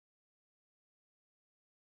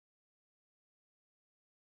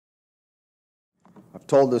I've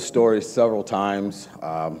told this story several times.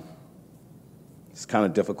 It's kind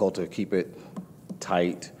of difficult to keep it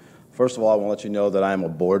tight. First of all, I want to let you know that I am a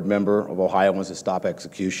board member of Ohioans to Stop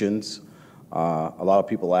Executions. A lot of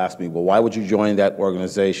people ask me, well, why would you join that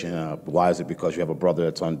organization? Why is it because you have a brother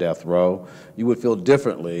that's on death row? You would feel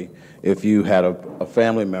differently if you had a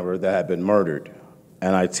family member that had been murdered.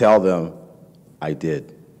 And I tell them, I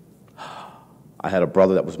did. I had a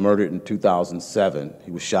brother that was murdered in 2007. He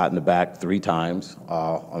was shot in the back 3 times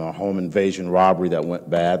on a home invasion robbery that went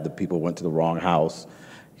bad. The people went to the wrong house.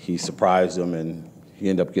 He surprised them, and he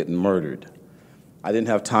ended up getting murdered. I didn't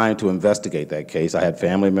have time to investigate that case. I had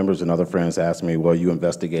family members and other friends ask me, well, you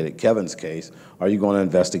investigated Kevin's case. Are you going to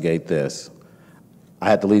investigate this? I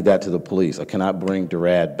had to leave that to the police. I cannot bring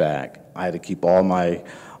Durad back. I had to keep all my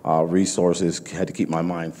resources, had to keep my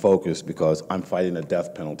mind focused because I'm fighting a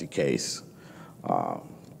death penalty case.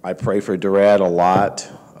 I pray for Durad a lot.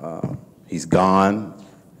 He's gone.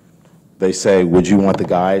 They say, would you want the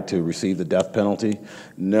guy to receive the death penalty?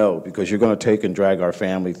 No, because you're going to take and drag our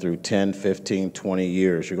family through 10, 15, 20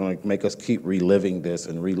 years. You're going to make us keep reliving this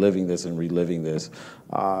and reliving this and reliving this.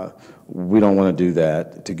 We don't want to do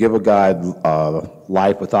that. To give a guy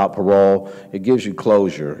life without parole, it gives you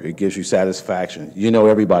closure. It gives you satisfaction. You know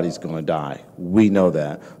everybody's going to die. We know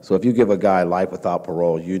that. So if you give a guy life without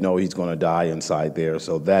parole, you know he's going to die inside there.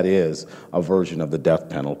 So that is a version of the death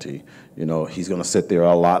penalty. You know, he's going to sit there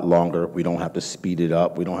a lot longer. We don't have to speed it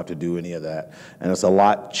up. We don't have to do any of that. And it's a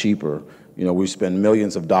lot cheaper. You know, we spend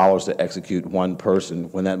millions of dollars to execute one person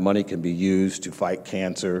when that money can be used to fight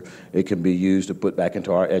cancer. It can be used to put back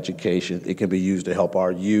into our education. It can be used to help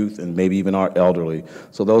our youth and maybe even our elderly.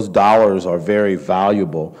 So those dollars are very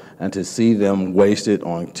valuable, and to see them wasted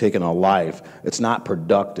on taking a life, it's not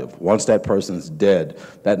productive. Once that person's dead,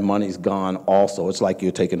 that money's gone also. It's like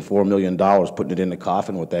you're taking $4 million, putting it in the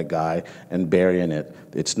coffin with that guy and burying it.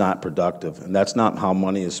 It's not productive, and that's not how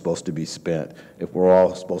money is supposed to be spent. If we're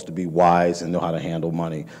all supposed to be wise and know how to handle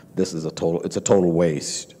money, it's a total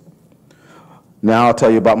waste. Now I'll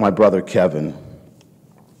tell you about my brother Kevin.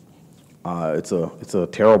 It's a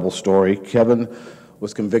terrible story. Kevin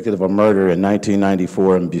was convicted of a murder in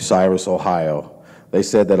 1994 in Bucyrus, Ohio. They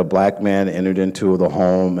said that a black man entered into the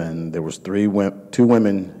home, and there was 2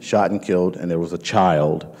 women shot and killed, and there was a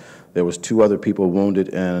child. There was 2 other people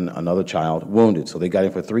wounded and another child wounded. So they got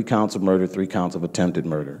him for 3 counts of murder, 3 counts of attempted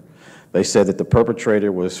murder. They said that the perpetrator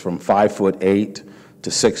was from 5'8" to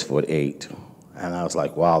 6'8". And I was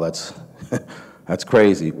like, wow, that's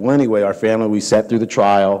crazy. Well, anyway, our family, we sat through the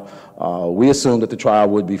trial. We assumed that the trial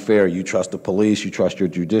would be fair. You trust the police, you trust your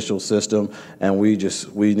judicial system, and we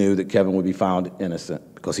knew that Kevin would be found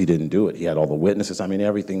innocent because he didn't do it. He had all the witnesses. I mean,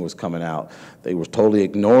 everything was coming out. They were totally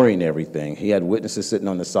ignoring everything. He had witnesses sitting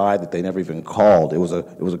on the side that they never even called. It was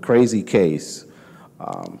a crazy case.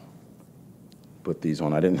 Put these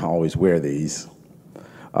on. I didn't always wear these.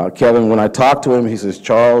 Kevin, when I talked to him, he says,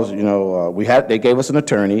 Charles, you know, they gave us an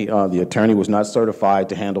attorney. The attorney was not certified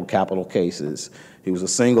to handle capital cases. He was a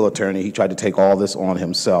single attorney. He tried to take all this on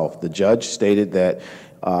himself. The judge stated that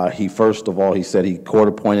first of all, he said he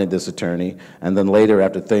court-appointed this attorney, and then later,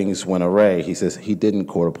 after things went awry, he says he didn't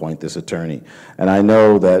court-appoint this attorney. And I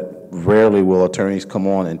know that rarely will attorneys come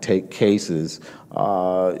on and take cases,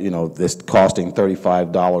 you know, this costing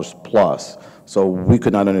 $35 plus. So we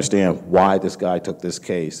could not understand why this guy took this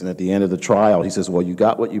case. And at the end of the trial, he says, well, you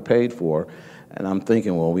got what you paid for. And I'm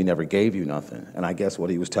thinking, well, we never gave you nothing. And I guess what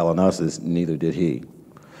he was telling us is neither did he.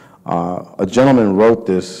 A gentleman wrote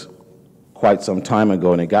this quite some time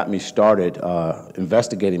ago, and it got me started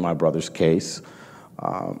investigating my brother's case.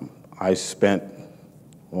 I spent,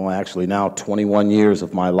 well, actually now 21 years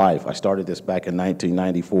of my life. I started this back in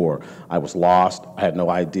 1994. I was lost. I had no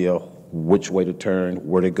idea which way to turn,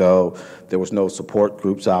 where to go. There was no support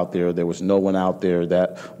groups out there. There was no one out there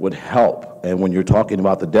that would help. And when you're talking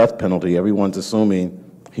about the death penalty, everyone's assuming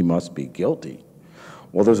he must be guilty.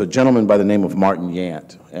 Well, there's a gentleman by the name of Martin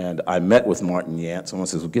Yant, and I met with Martin Yant. Someone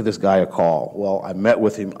says, well, give this guy a call. Well, I met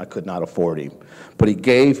with him. I could not afford him. But he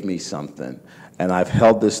gave me something, and I've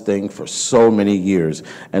held this thing for so many years,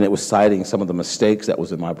 and it was citing some of the mistakes that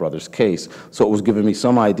was in my brother's case. So it was giving me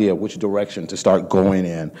some idea which direction to start going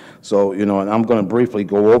in. So, you know, and I'm going to briefly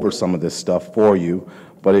go over some of this stuff for you,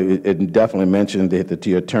 but it definitely mentioned that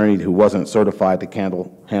the attorney who wasn't certified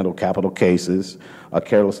to handle capital cases, a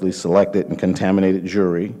carelessly selected and contaminated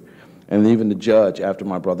jury, and even the judge, after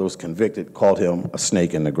my brother was convicted, called him a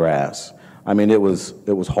snake in the grass. I mean, it was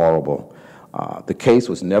horrible. The case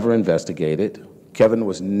was never investigated. Kevin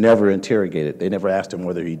was never interrogated. They never asked him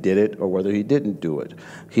whether he did it or whether he didn't do it.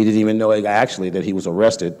 He didn't even know actually that he was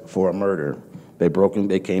arrested for a murder.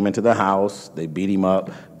 They came into the house, they beat him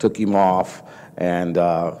up, took him off, and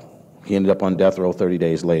he ended up on death row 30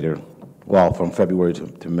 days later, well, from February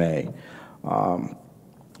to May.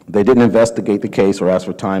 They didn't investigate the case or ask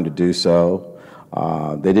for time to do so.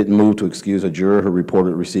 They didn't move to excuse a juror who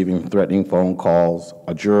reported receiving threatening phone calls,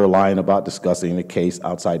 a juror lying about discussing the case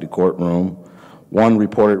outside the courtroom, one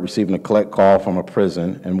reported receiving a collect call from a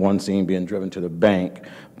prison, and one seen being driven to the bank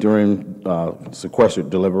during sequestered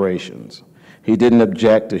deliberations. He didn't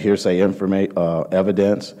object to hearsay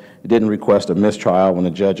evidence. He didn't request a mistrial when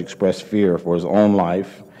the judge expressed fear for his own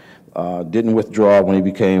life. Didn't withdraw when he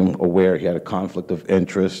became aware he had a conflict of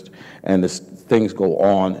interest, and things go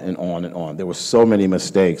on and on and on. There were so many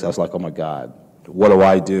mistakes. I was like, oh my God, what do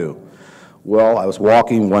I do? Well, I was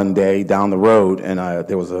walking one day down the road, and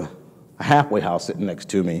there was a halfway house sitting next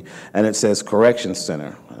to me, and it says Correction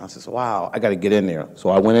Center. And I said, wow, I got to get in there.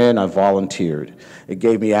 So I went in, I volunteered. It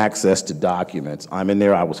gave me access to documents. I'm in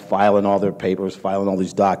there, I was filing all their papers, filing all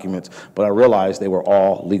these documents, but I realized they were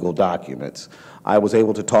all legal documents. I was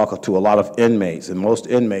able to talk to a lot of inmates, and most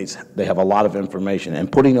inmates, they have a lot of information,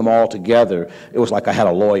 and putting them all together, it was like I had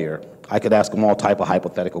a lawyer. I could ask them all type of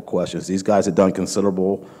hypothetical questions. These guys had done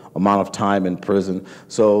considerable amount of time in prison,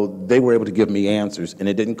 so they were able to give me answers, and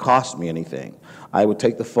it didn't cost me anything. I would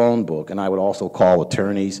take the phone book, and I would also call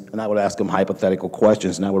attorneys, and I would ask them hypothetical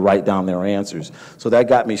questions, and I would write down their answers. So that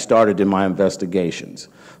got me started in my investigations.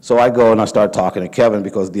 So I go and I start talking to Kevin,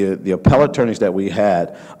 because the appellate attorneys that we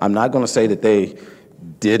had, I'm not going to say that they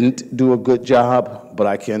didn't do a good job, but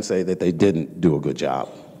I can say that they didn't do a good job.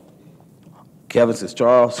 Kevin says,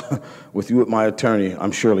 Charles, with you with my attorney,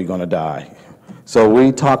 I'm surely going to die. So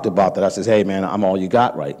we talked about that. I says, hey, man, I'm all you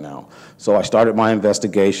got right now. So I started my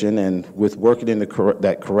investigation, and with working in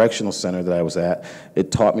that correctional center that I was at,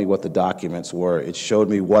 it taught me what the documents were. It showed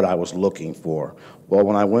me what I was looking for. Well,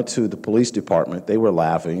 when I went to the police department, they were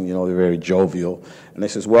laughing, you know, they're very jovial, and they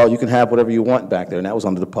says, well, you can have whatever you want back there, and that was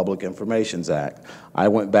under the Public Information Act. I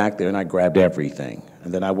went back there and I grabbed everything,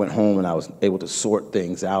 and then I went home and I was able to sort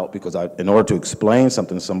things out, because in order to explain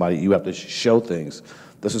something to somebody, you have to show things.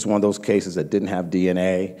 This is one of those cases that didn't have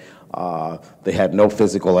DNA. They had no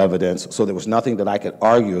physical evidence, so there was nothing that I could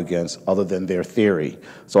argue against other than their theory.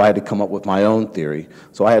 So I had to come up with my own theory.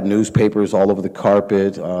 So I had newspapers all over the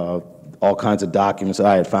carpet, all kinds of documents that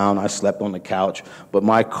I had found. I slept on the couch, but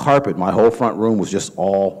my carpet, my whole front room was just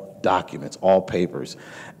all documents, all papers.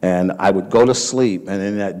 And I would go to sleep, and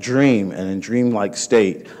in that dream, and in dreamlike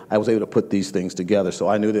state, I was able to put these things together. So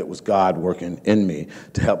I knew that it was God working in me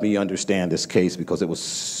to help me understand this case, because it was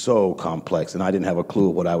so complex, and I didn't have a clue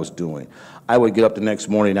of what I was doing. I would get up the next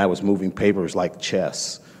morning, and I was moving papers like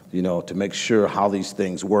chess, you know, to make sure how these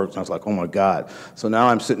things worked. And I was like, oh my God. So now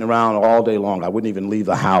I'm sitting around all day long. I wouldn't even leave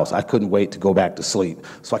the house. I couldn't wait to go back to sleep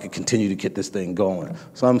so I could continue to get this thing going.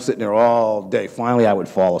 So I'm sitting there all day. Finally, I would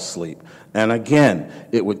fall asleep. And again,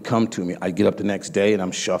 it would come to me. I'd get up the next day and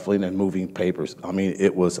I'm shuffling and moving papers. I mean,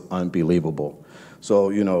 it was unbelievable. So,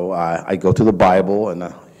 you know, I go to the Bible,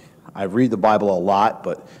 and I read the Bible a lot,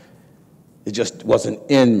 but it just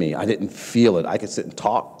wasn't in me. I didn't feel it. I could sit and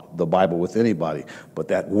talk the Bible with anybody, but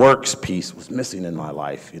that works piece was missing in my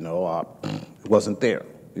life. You know, it wasn't there,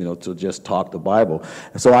 you know, to just talk the Bible.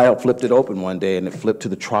 And so I flipped it open one day, and it flipped to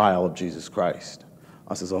the trial of Jesus Christ.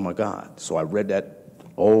 I says, oh my God. So I read that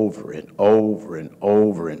over and over and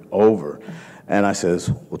over and over. And I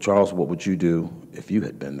says, well, Charles, what would you do if you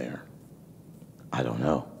had been there? I don't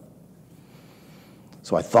know.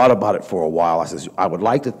 So I thought about it for a while. I says, I would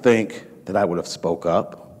like to think that I would have spoke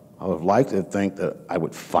up. I would like to think that I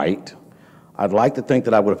would fight. I'd like to think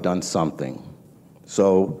that I would have done something.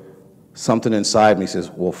 So something inside me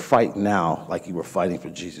says, well, fight now like you were fighting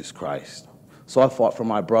for Jesus Christ. So I fought for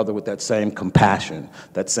my brother with that same compassion,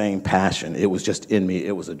 that same passion. It was just in me.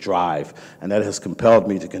 It was a drive. And that has compelled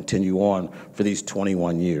me to continue on for these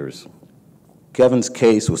 21 years. Kevin's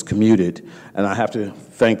case was commuted, and I have to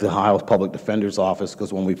thank the Ohio Public Defender's Office,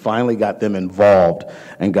 because when we finally got them involved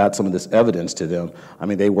and got some of this evidence to them, I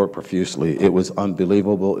mean, they worked profusely. It was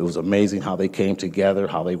unbelievable. It was amazing how they came together,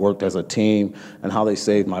 how they worked as a team, and how they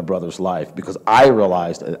saved my brother's life, because I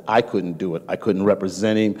realized that I couldn't do it. I couldn't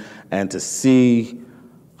represent him, and to see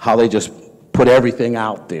how they just put everything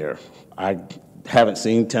out there. I haven't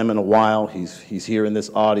seen Tim in a while. He's here in this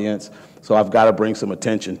audience. So I've got to bring some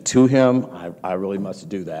attention to him. I really must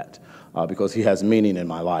do that because he has meaning in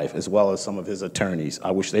my life, as well as some of his attorneys.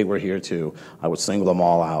 I wish they were here too. I would single them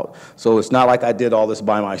all out. So it's not like I did all this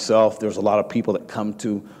by myself. There's a lot of people that come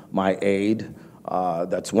to my aid.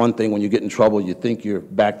 That's one thing. When you get in trouble, you think you're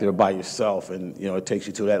back there by yourself, and it takes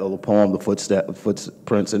you to that little poem, the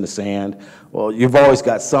footprints in the sand. Well, you've always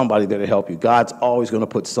got somebody there to help you. God's always going to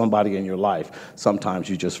put somebody in your life. Sometimes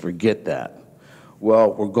you just forget that.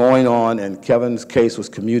 Well, we're going on, and Kevin's case was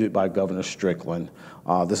commuted by Governor Strickland.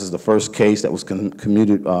 This is the first case that was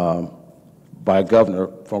commuted by a governor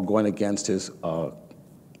for going against his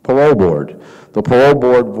parole board. The parole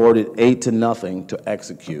board voted 8-0 to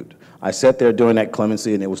execute. I sat there during that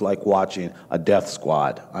clemency, and it was like watching a death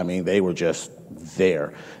squad. I mean, they were just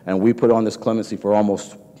there. And we put on this clemency for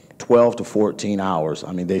almost 12 to 14 hours.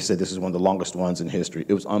 I mean, they said this is one of the longest ones in history.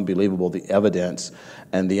 It was unbelievable, the evidence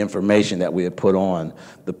and the information that we had put on,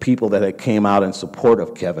 the people that had came out in support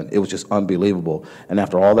of Kevin. It was just unbelievable. And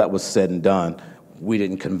after all that was said and done, we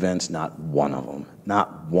didn't convince not one of them,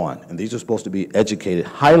 not one. And these are supposed to be educated,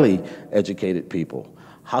 highly educated people.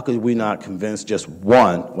 How could we not convince just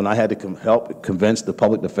one when I had to help convince the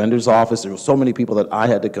public defender's office? There were so many people that I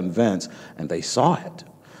had to convince, and they saw it,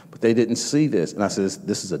 but they didn't see this. And I said,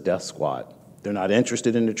 this is a death squad. They're not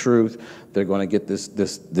interested in the truth. They're going to get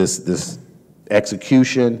this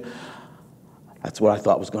execution. That's what I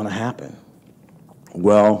thought was going to happen.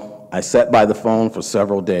 Well, I sat by the phone for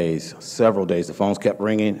several days. The phones kept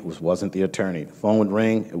ringing. It wasn't the attorney. The phone would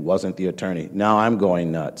ring. It wasn't the attorney. Now I'm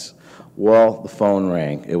going nuts. Well, the phone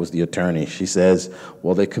rang. It was the attorney. She says,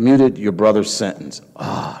 well, they commuted your brother's sentence.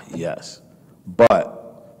 Ah, yes.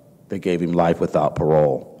 But they gave him life without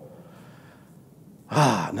parole.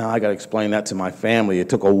 Now I got to explain that to my family. It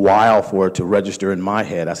took a while for it to register in my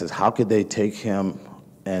head. I said, how could they take him?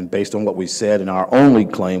 And based on what we said, and our only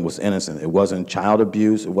claim was innocent. It wasn't child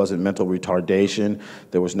abuse. It wasn't mental retardation.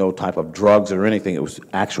 There was no type of drugs or anything. It was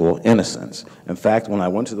actual innocence. In fact, when I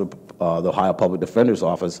went to the Ohio Public Defender's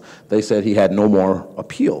Office, they said he had no more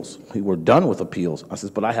appeals. We were done with appeals. I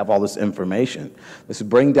said, but I have all this information. They said,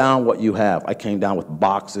 bring down what you have. I came down with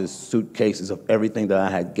boxes, suitcases of everything that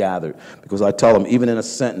I had gathered, because I tell them, even in a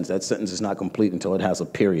sentence, that sentence is not complete until it has a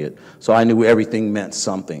period. So I knew everything meant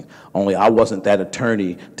something. Only I wasn't that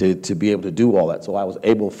attorney to be able to do all that. So I was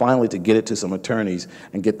able finally to get it to some attorneys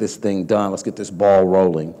and get this thing done. Let's get this ball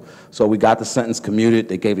rolling. So we got the sentence commuted.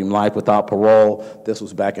 They gave him life without parole. This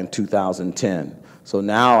was back in 2010. So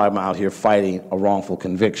now I'm out here fighting a wrongful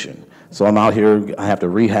conviction. So I'm out here, I have to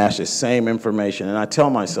rehash the same information, and I tell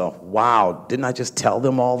myself, wow, didn't I just tell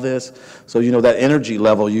them all this? So, that energy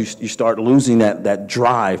level, you start losing that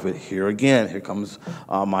drive. But here again, here comes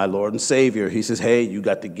my Lord and Savior. He says, hey, you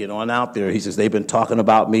got to get on out there. He says, they've been talking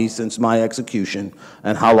about me since my execution,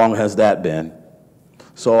 and how long has that been?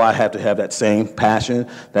 So I have to have that same passion,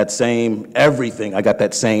 that same everything. I got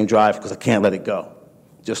that same drive because I can't let it go.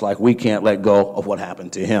 Just like we can't let go of what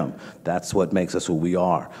happened to him. That's what makes us who we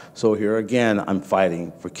are. So here again, I'm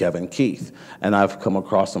fighting for Kevin Keith. And I've come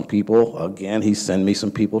across some people. Again, he sent me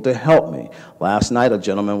some people to help me. Last night, a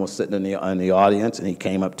gentleman was sitting in the audience, and he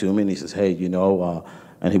came up to me, and he says, hey,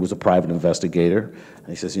 and he was a private investigator. And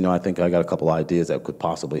he says, I think I got a couple ideas that could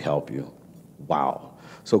possibly help you. Wow.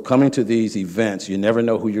 So coming to these events, you never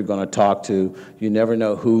know who you're going to talk to. You never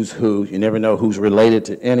know who's who. You never know who's related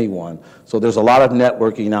to anyone. So there's a lot of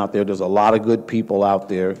networking out there. There's a lot of good people out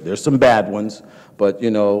there. There's some bad ones, but,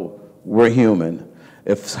 we're human.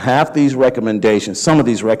 If half these recommendations, some of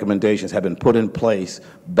these recommendations have been put in place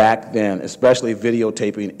back then, especially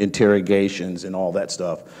videotaping interrogations and all that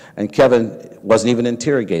stuff, and Kevin wasn't even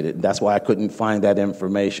interrogated. That's why I couldn't find that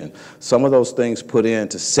information. Some of those things put in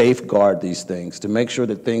to safeguard these things, to make sure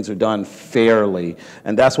that things are done fairly,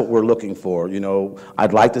 and that's what we're looking for.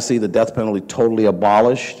 I'd like to see the death penalty totally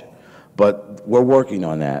abolished, but we're working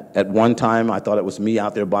on that. At one time, I thought it was me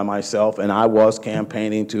out there by myself, and I was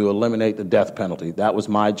campaigning to eliminate the death penalty. That was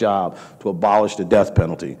my job, to abolish the death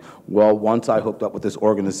penalty. Well, once I hooked up with this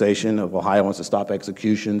organization of Ohioans to Stop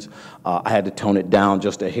Executions, I had to tone it down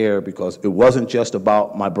just a hair, because it wasn't just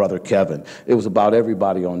about my brother Kevin. It was about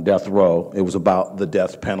everybody on death row. It was about the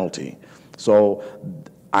death penalty. So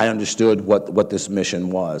I understood what this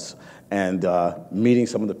mission was. And meeting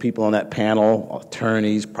some of the people on that panel,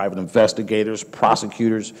 attorneys, private investigators,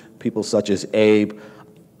 prosecutors, people such as Abe,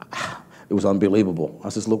 it was unbelievable. I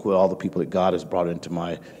said, look at all the people that God has brought into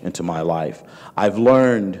my life. I've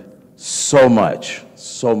learned so much.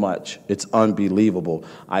 It's unbelievable.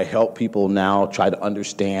 I help people now try to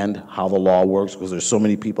understand how the law works, because there's so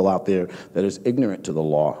many people out there that is ignorant to the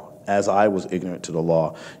law. As I was ignorant to the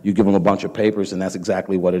law. You give them a bunch of papers, and that's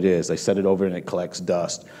exactly what it is. They set it over and it collects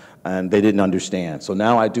dust. And they didn't understand. So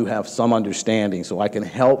now I do have some understanding, so I can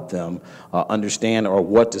help them understand, or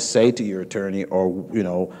what to say to your attorney,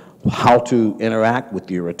 or how to interact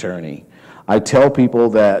with your attorney. I tell people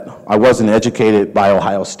that I wasn't educated by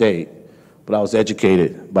Ohio State, but I was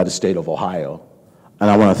educated by the state of Ohio,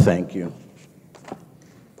 and I want to thank you.